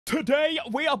Today,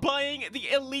 we are buying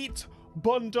the Elite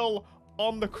Bundle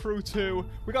on the Crew 2.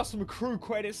 We got some Crew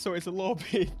credits, so it's a little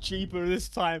bit cheaper this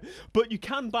time. But you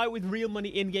can buy it with real money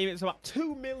in-game. It's about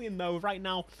 2 million, though. Right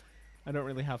now, I don't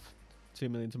really have 2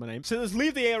 million to my name. So let's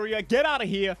leave the area, get out of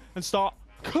here, and start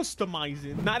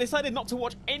customizing. Now, I decided not to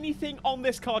watch anything on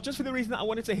this car just for the reason that I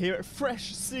wanted to hear it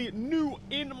fresh, see it new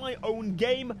in my own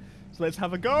game. So let's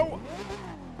have a go.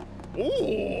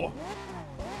 Ooh,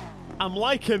 I'm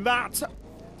liking that.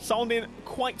 Sounding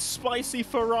quite spicy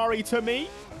Ferrari to me.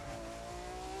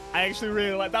 I actually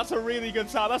really like. That's a really good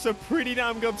sound. That's a pretty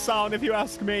damn good sound if you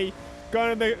ask me.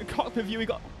 Going in the cockpit view, we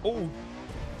got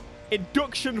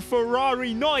induction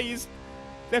Ferrari noise.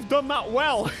 They've done that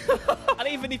well. I don't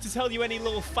even need to tell you any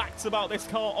little facts about this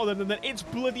car other than that it's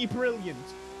bloody brilliant.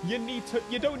 You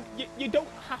don't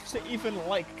have to even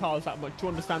like cars that much to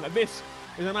understand that this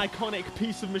is an iconic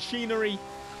piece of machinery.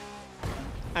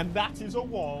 And that is a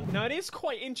wall. Now, it is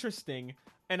quite interesting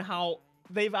in how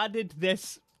they've added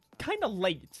this kind of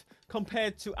late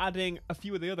compared to adding a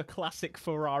few of the other classic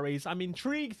Ferraris. I'm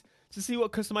intrigued to see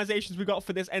what customizations we got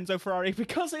for this Enzo Ferrari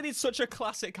because it is such a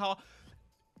classic car.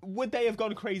 Would they have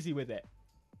gone crazy with it?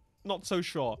 Not so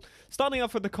sure. Starting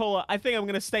off with the color, I think I'm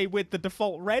going to stay with the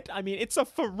default red. I mean, it's a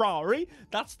Ferrari.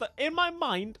 In my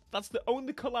mind, that's the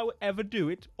only color I would ever do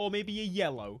it, or maybe a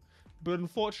yellow. But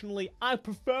unfortunately, I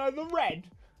prefer the red.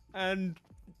 And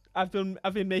I've been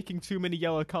making too many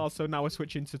yellow cars, so now we're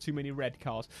switching to too many red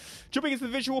cars. Jumping into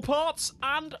the visual parts,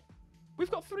 and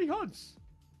we've got 3 hoods.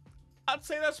 I'd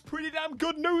say that's pretty damn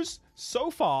good news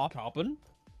so far. Carbon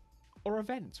or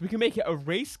events. We can make it a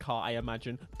race car, I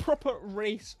imagine. Proper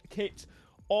race kit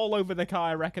all over the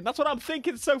car, I reckon. That's what I'm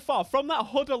thinking so far. From that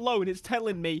hood alone, it's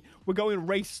telling me we're going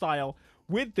race style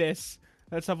with this.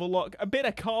 Let's have a look. A bit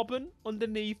of carbon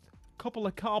underneath. Couple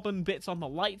of carbon bits on the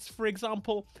lights, for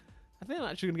example. I think I'm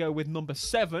actually going to go with number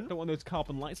 7. Don't want those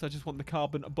carbon lights. I just want the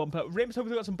carbon bumper rims.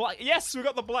 Hopefully we got some black. Yes, we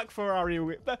got the black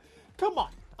Ferrari. Come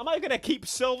on. Am I going to keep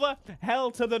silver?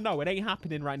 Hell to the no. It ain't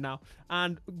happening right now.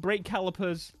 And brake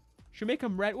calipers. Should we make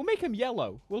them red? We'll make them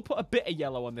yellow. We'll put a bit of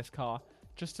yellow on this car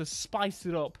just to spice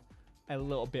it up a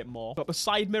little bit more. Got the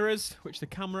side mirrors, which the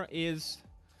camera is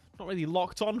not really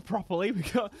locked on properly. We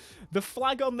got the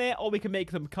flag on there, or we can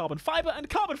make them carbon fiber, and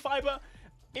carbon fiber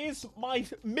is my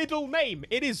middle name.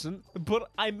 It isn't, but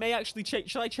I may actually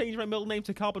change. Should I change my middle name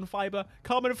to carbon fiber?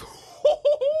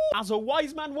 As a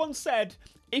wise man once said,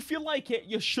 if you like it,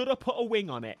 you should have put a wing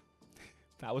on it.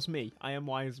 That was me. I am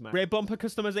wise man. Rear bumper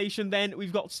customization then.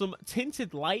 We've got some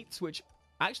tinted lights, which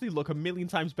actually look a million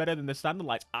times better than the standard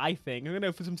lights, I think. I'm going to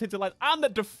go for some tinted lights and the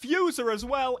diffuser as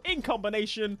well in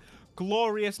combination.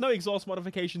 Glorious. No exhaust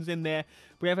modifications in there.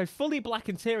 We have a fully black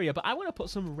interior, but I want to put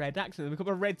some red accents. We could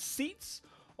put red seats,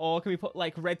 or can we put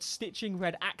like red stitching,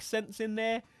 red accents in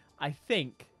there? I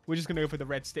think we're just going to go for the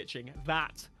red stitching.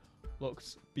 That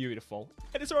looks beautiful.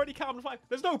 And it's already carbon fiber.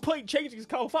 There's no point changing it's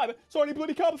carbon fiber. It's already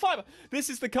bloody carbon fiber. This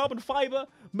is the carbon fiber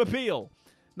mobile.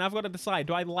 Now I've got to decide,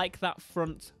 do I like that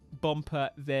front bumper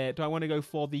there? Do I want to go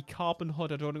for the carbon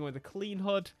hood, or do I want to go with the clean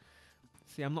hood?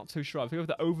 See, I'm not too sure. If we go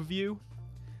with the overview.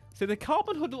 So the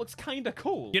carbon hood looks kind of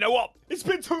cool. You know what? It's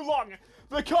been too long.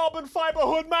 The carbon fiber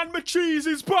hood man McCheese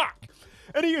is back.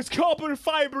 And he is carbon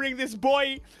fibering this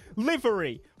boy.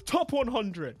 Livery. Top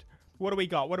 100. What do we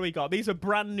got? What do we got? These are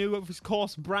brand new, of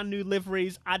course, brand new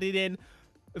liveries added in.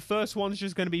 The first one's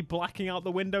just going to be blacking out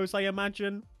the windows, I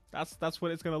imagine. That's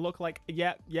what it's going to look like.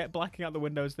 Yeah, blacking out the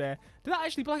windows there. Did that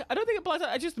actually black? I don't think it blacked out.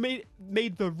 I just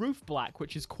made the roof black,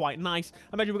 which is quite nice.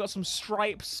 I imagine we've got some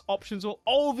stripes options.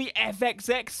 All the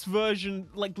FXX version,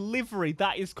 like, livery.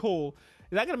 That is cool.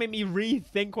 Is that going to make me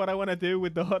rethink what I want to do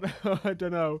with the hood? I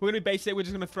don't know. We're going to be basic. We're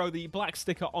just going to throw the black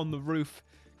sticker on the roof,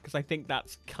 because I think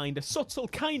that's kind of subtle,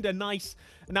 kind of nice.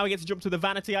 And now we get to jump to the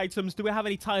vanity items. Do we have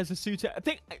any tires to suit it? I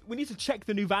think we need to check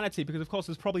the new vanity, because of course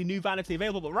there's probably new vanity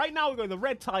available. But right now we're going the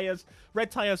red tires.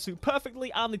 Red tires suit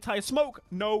perfectly, and the tire smoke,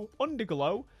 no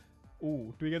underglow.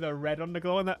 Ooh, do we get a red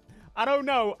underglow on that? I don't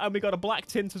know. And we got a black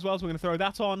tint as well, so we're going to throw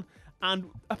that on. And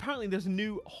apparently there's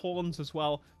new horns as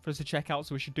well for us to check out,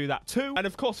 so we should do that too. And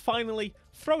of course, finally,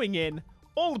 throwing in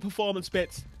all the performance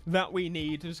bits that we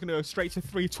need. I'm just going to go straight to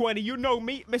 320. You know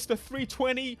me, Mr.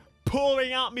 320,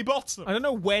 pulling out me bottom. I don't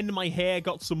know when my hair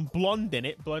got some blonde in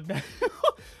it, but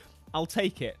I'll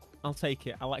take it. I'll take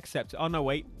it. I'll accept it. Oh, no,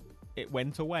 wait. It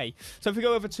went away. So if we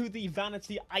go over to the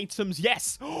vanity items,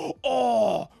 yes.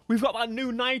 Oh, we've got that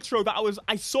new nitro that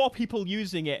I saw people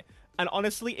using it. And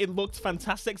honestly, it looked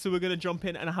fantastic. So we're going to jump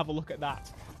in and have a look at that.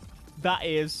 That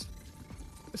is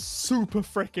super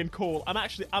freaking cool.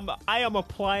 I am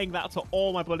applying that to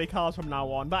all my bloody cars from now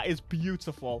on. That is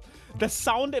beautiful. The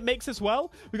sound it makes as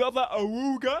well. We got the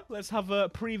Awooga. Let's have a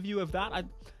preview of that. I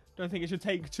don't think it should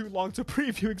take too long to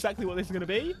preview exactly what this is going to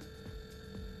be.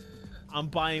 I'm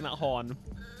buying that horn.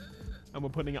 And we're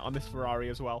putting it on this Ferrari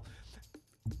as well.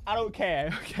 I don't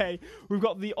care, okay? We've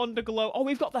got the underglow. Oh,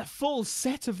 we've got the full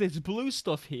set of this blue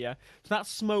stuff here. So that's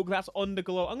smoke, that's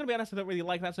underglow. I'm going to be honest, I don't really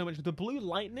like that so much. The blue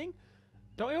lightning,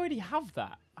 don't we already have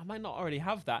that? I might not already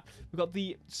have that. We've got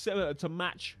the to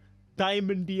match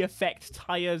diamondy effect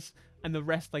tires. And the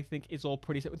rest, I think, is all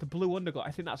pretty set. With the blue underglow,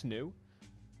 I think that's new.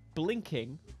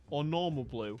 Blinking or normal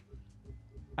blue.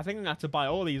 I think I'm going to have to buy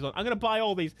all these. I'm going to buy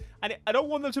all these. And I don't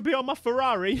want them to be on my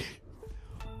Ferrari.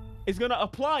 It's going to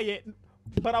apply it,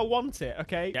 but I want it,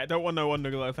 okay? Yeah, I don't want no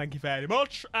underglow. Thank you very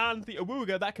much. And the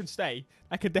Awooga, that can stay.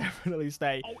 That could definitely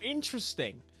stay. Oh,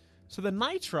 interesting. So the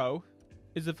Nitro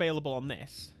is available on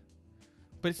this.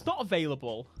 But it's not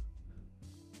available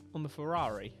on the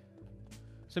Ferrari.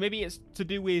 So maybe it's to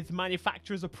do with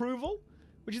manufacturer's approval,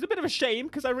 which is a bit of a shame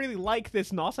because I really like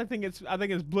this NOS. I think it's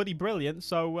bloody brilliant.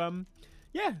 So,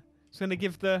 yeah. It's going to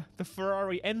give the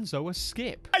Ferrari Enzo a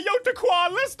skip. Hey, yo,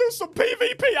 Daquan, let's do some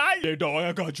PvP, eh? Yeah,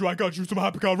 dog, I got you some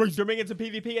hypercar races. Jumping into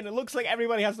PvP, and it looks like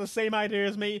everybody has the same idea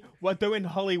as me. We're doing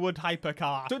Hollywood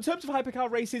hypercar. So in terms of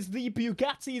hypercar races, the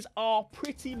Bugattis are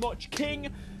pretty much king.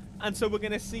 And so we're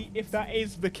going to see if that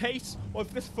is the case, or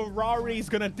if this Ferrari is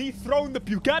going to dethrone the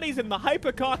Bugattis in the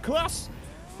hypercar class.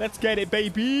 Let's get it,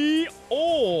 baby.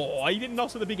 Oh, I didn't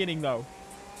notice at the beginning, though.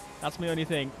 That's my only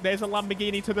thing. There's a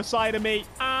Lamborghini to the side of me,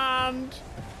 and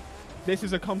this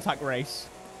is a contact race.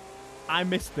 I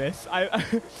missed this. I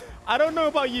don't know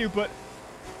about you, but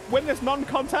when there's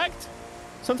non-contact,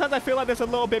 sometimes I feel like there's a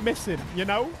little bit missing, you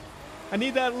know? I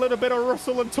need that little bit of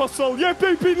rustle and tussle. Yeah,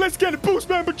 baby, let's get it. Boost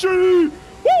number G.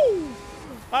 Woo!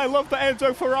 I love the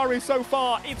Enzo Ferrari so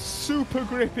far. It's super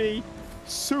grippy,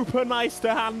 super nice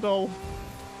to handle.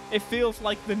 It feels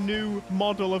like the new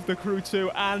model of the Crew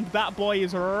 2, and that boy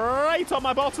is right on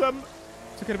my bottom.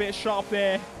 Took it a bit sharp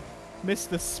there. Missed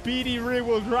the speedy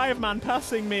rear-wheel drive man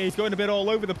passing me. He's going a bit all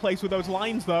over the place with those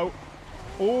lines, though.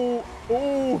 Oh,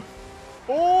 oh,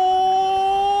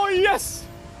 oh, yes!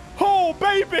 Oh,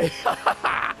 baby!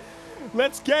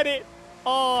 Let's get it.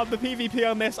 Oh, the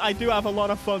PvP on this, I do have a lot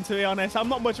of fun, to be honest. I'm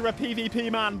not much of a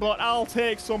PvP man, but I'll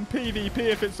take some PvP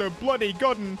if it's a bloody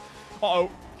good one. Uh-oh.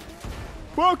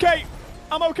 We're okay.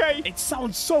 I'm okay. It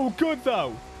sounds so good,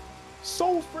 though.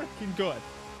 So freaking good.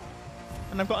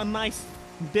 And I've got a nice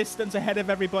distance ahead of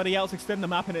everybody else. Extend the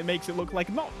map, and it makes it look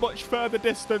like not much further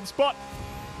distance. But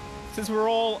since we're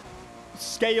all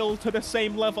scaled to the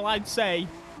same level, I'd say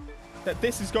that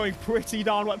this is going pretty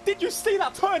darn well. Did you see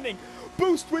that turning?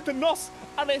 Boost with the NOS,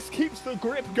 and it keeps the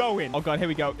grip going. Oh, God, here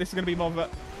we go. This is going to be more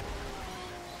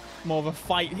of a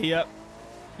fight here.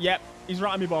 Yep, he's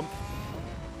right on me bum.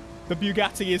 The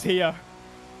Bugatti is here.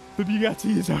 The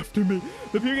Bugatti is after me.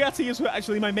 The Bugatti is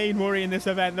actually my main worry in this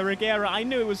event. The Regera, I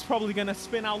knew it was probably going to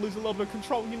spin out, lose a little bit of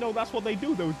control. You know, that's what they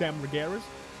do, those damn Regeras.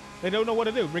 They don't know what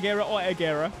to do. Regera or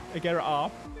Egera. Egera R.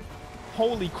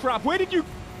 Holy crap. Where did you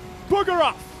bugger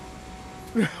off?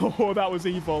 Oh, that was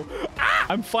evil. Ah!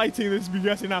 I'm fighting this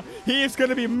Bugatti now. He is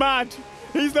going to be mad.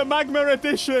 He's the Magma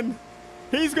Edition.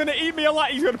 He's going to eat me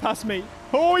alive. He's going to pass me.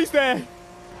 Oh, he's there.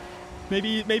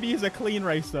 Maybe he's a clean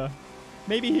racer.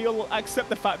 Maybe he'll accept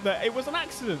the fact that it was an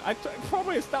accident. I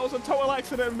promise that was a total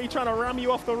accident of me trying to ram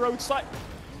you off the roadside.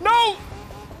 No!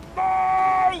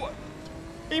 No!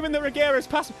 Even the Regera's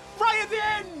passed right at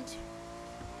the end!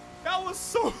 That was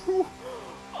so...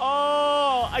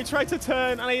 Oh, I tried to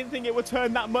turn, and I didn't think it would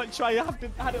turn that much. I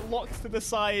had it locked to the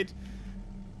side.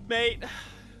 Mate,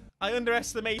 I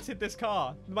underestimated this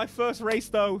car. My first race,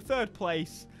 though, 3rd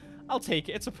place. I'll take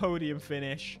it. It's a podium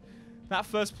finish. That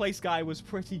 1st place guy was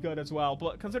pretty good as well.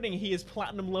 But considering he is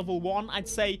platinum level 1, I'd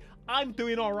say I'm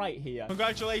doing all right here.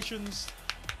 Congratulations.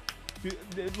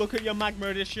 Look at your Magma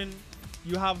Edition.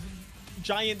 You have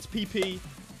giant PP.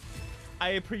 I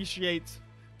appreciate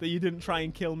that you didn't try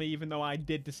and kill me, even though I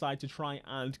did decide to try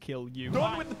and kill you.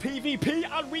 Done with the PvP,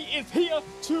 and we is here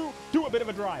to do a bit of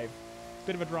a drive.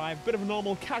 Bit of a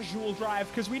normal casual drive,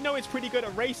 because we know it's pretty good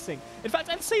at racing. In fact,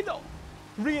 I'd say that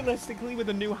realistically, with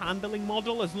the new handling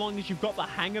model, as long as you've got the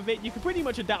hang of it, you can pretty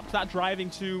much adapt that driving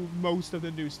to most of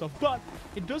the new stuff. But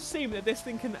it does seem that this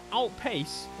thing can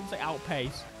outpace, I wouldn't say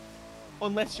outpace,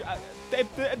 unless you,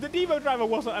 the Devo driver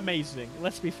wasn't amazing,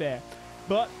 let's be fair.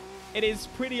 But it is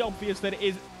pretty obvious that it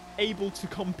is able to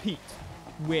compete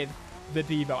with the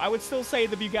Devo. I would still say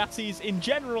the Bugattis in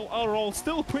general are all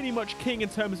still pretty much king in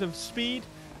terms of speed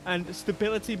and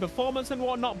stability, performance, and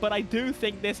whatnot, but I do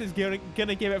think this is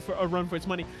gonna give it a run for its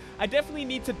money. I definitely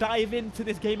need to dive into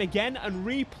this game again and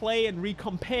replay and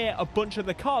recompare a bunch of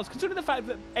the cars, considering the fact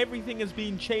that everything has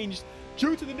been changed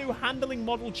due to the new handling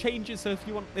model changes. So if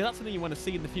that's something you want to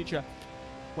see in the future,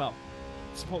 well,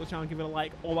 support the channel, give it a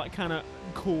like, all that kind of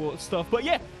cool stuff. But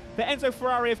yeah, the Enzo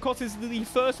Ferrari, of course, is the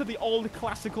first of the old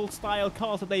classical style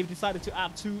cars that they've decided to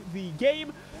add to the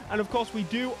game. And of course, we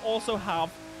do also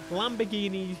have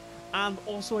Lamborghini and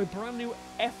also a brand new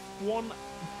F1.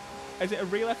 Is it a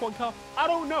real F1 car? I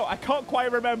don't know. I can't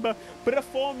quite remember. But a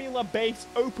formula-based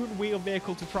open wheel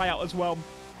vehicle to try out as well.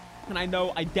 And I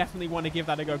know I definitely want to give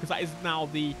that a go, because that is now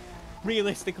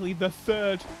realistically the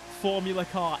third formula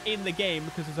car in the game,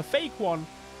 because there's a fake one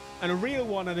and a real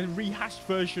one and a rehashed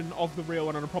version of the real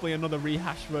one and probably another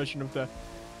rehashed version of the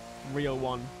real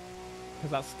one,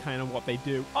 because that's kind of what they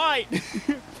do. All right.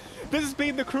 This has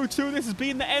been the Crew 2. This has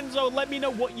been the Enzo. Let me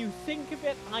know what you think of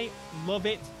it. I love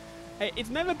it. It's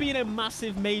never been a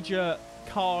massive major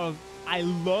car I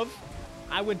love.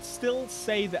 I would still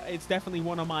say that it's definitely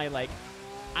one of my, like,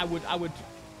 I would,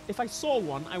 if I saw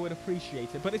one, I would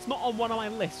appreciate it. But it's not on one of my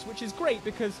lists, which is great,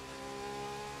 because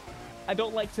I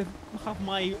don't like to have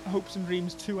my hopes and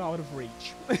dreams too out of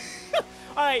reach.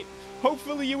 Alright,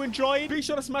 hopefully you enjoyed. Be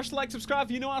sure to smash the like, subscribe.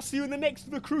 You know, I'll see you in the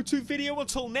next The Crew 2 video.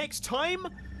 Until next time,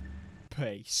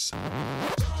 peace.